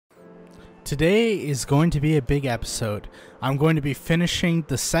Today is going to be a big episode. I'm going to be finishing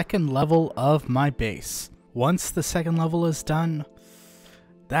the second level of my base. Once the second level is done,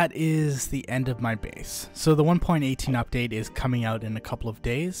 that is the end of my base. So the 1.18 update is coming out in a couple of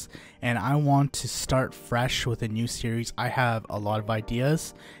days, and I want to start fresh with a new series. I have a lot of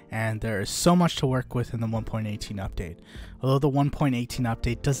ideas, and there is so much to work with in the 1.18 update. Although the 1.18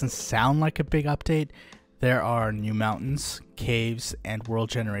 update doesn't sound like a big update, there are new mountains, caves, and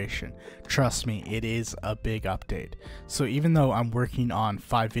world generation. Trust me, it is a big update. So even though I'm working on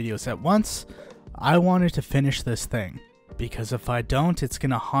 5 videos at once, I wanted to finish this thing, because if I don't, it's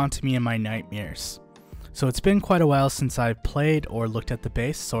gonna haunt me in my nightmares. So it's been quite a while since I've played or looked at the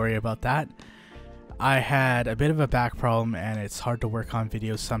base, sorry about that. I had a bit of a back problem and it's hard to work on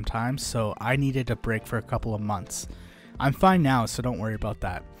videos sometimes, so I needed a break for a couple of months. I'm fine now, so don't worry about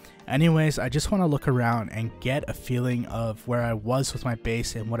that. Anyways, I just want to look around and get a feeling of where I was with my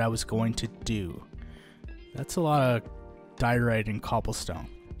base and what I was going to do. That's a lot of diorite and cobblestone.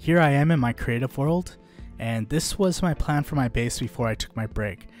 Here I am in my creative world, and this was my plan for my base before I took my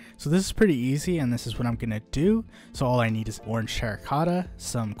break. So this is pretty easy, and this is what I'm going to do. So all I need is orange terracotta,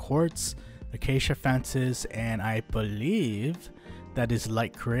 some quartz, acacia fences, and I believe that is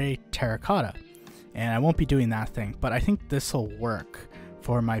light gray terracotta. And I won't be doing that thing, but I think this will work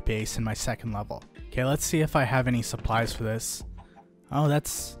for my base in my second level. Okay, let's see if I have any supplies for this. Oh,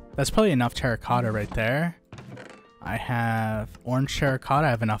 that's probably enough terracotta right there. I have orange terracotta, I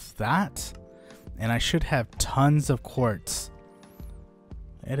have enough of that. And I should have tons of quartz.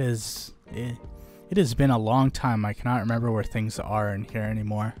 It has been a long time. I cannot remember where things are in here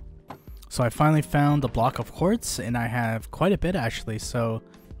anymore. So I finally found the block of quartz, and I have quite a bit actually. So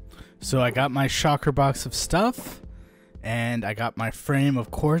I got my shocker box of stuff, and I got my frame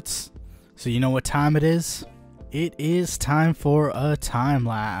of quartz. So you know what time it is? It is time for a time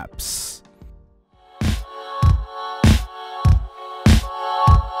lapse.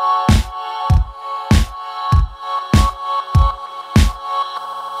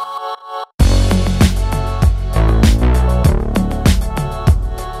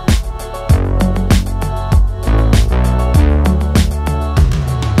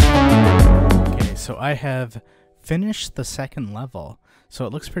 So I have finished the second level, so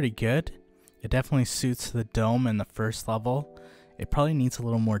it looks pretty good. It definitely suits the dome in the first level. It probably needs a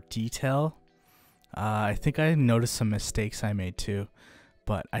little more detail. I think I noticed some mistakes I made too,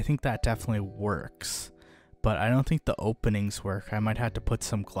 but I think that definitely works. But I don't think the openings work. I might have to put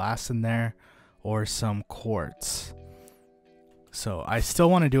some glass in there or some quartz. So I still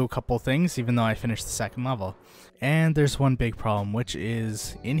want to do a couple things even though I finished the second level. And there's one big problem, which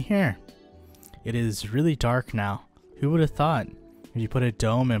is in here. It is really dark now. Who would have thought? If you put a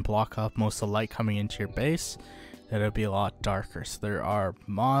dome and block off most of the light coming into your base, that it would be a lot darker. So there are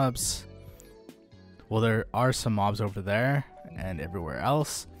mobs. Well, there are some mobs over there and everywhere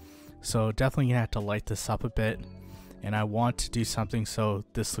else. So definitely gonna have to light this up a bit. And I want to do something so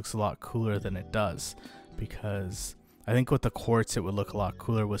this looks a lot cooler than it does. Because I think with the quartz it would look a lot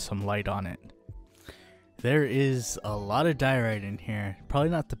cooler with some light on it. There is a lot of diorite in here.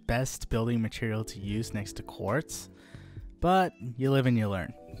 Probably not the best building material to use next to quartz, but you live and you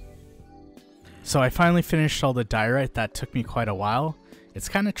learn. So I finally finished all the diorite. That took me quite a while. It's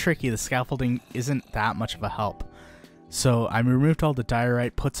kind of tricky. The scaffolding isn't that much of a help. So I removed all the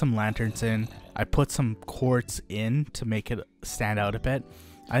diorite, put some lanterns in. I put some quartz in to make it stand out a bit.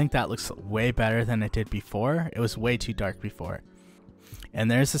 I think that looks way better than it did before. It was way too dark before. And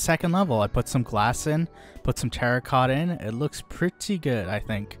there's the second level. I put some glass in, put some terracotta in. It looks pretty good, I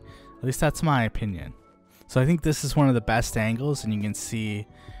think. At least that's my opinion. So I think this is one of the best angles, and you can see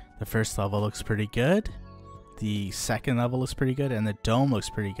the first level looks pretty good. The second level looks pretty good, and the dome looks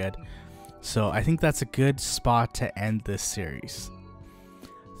pretty good. So I think that's a good spot to end this series.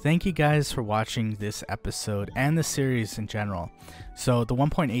 Thank you guys for watching this episode and the series in general. So the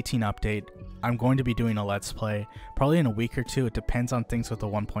 1.18 update, I'm going to be doing a let's play probably in a week or two. It depends on things with the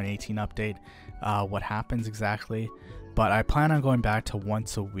 1.18 update, what happens exactly, but I plan on going back to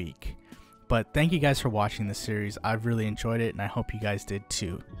once a week. But thank you guys for watching this series. I've really enjoyed it, and I hope you guys did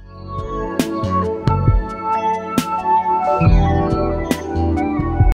too.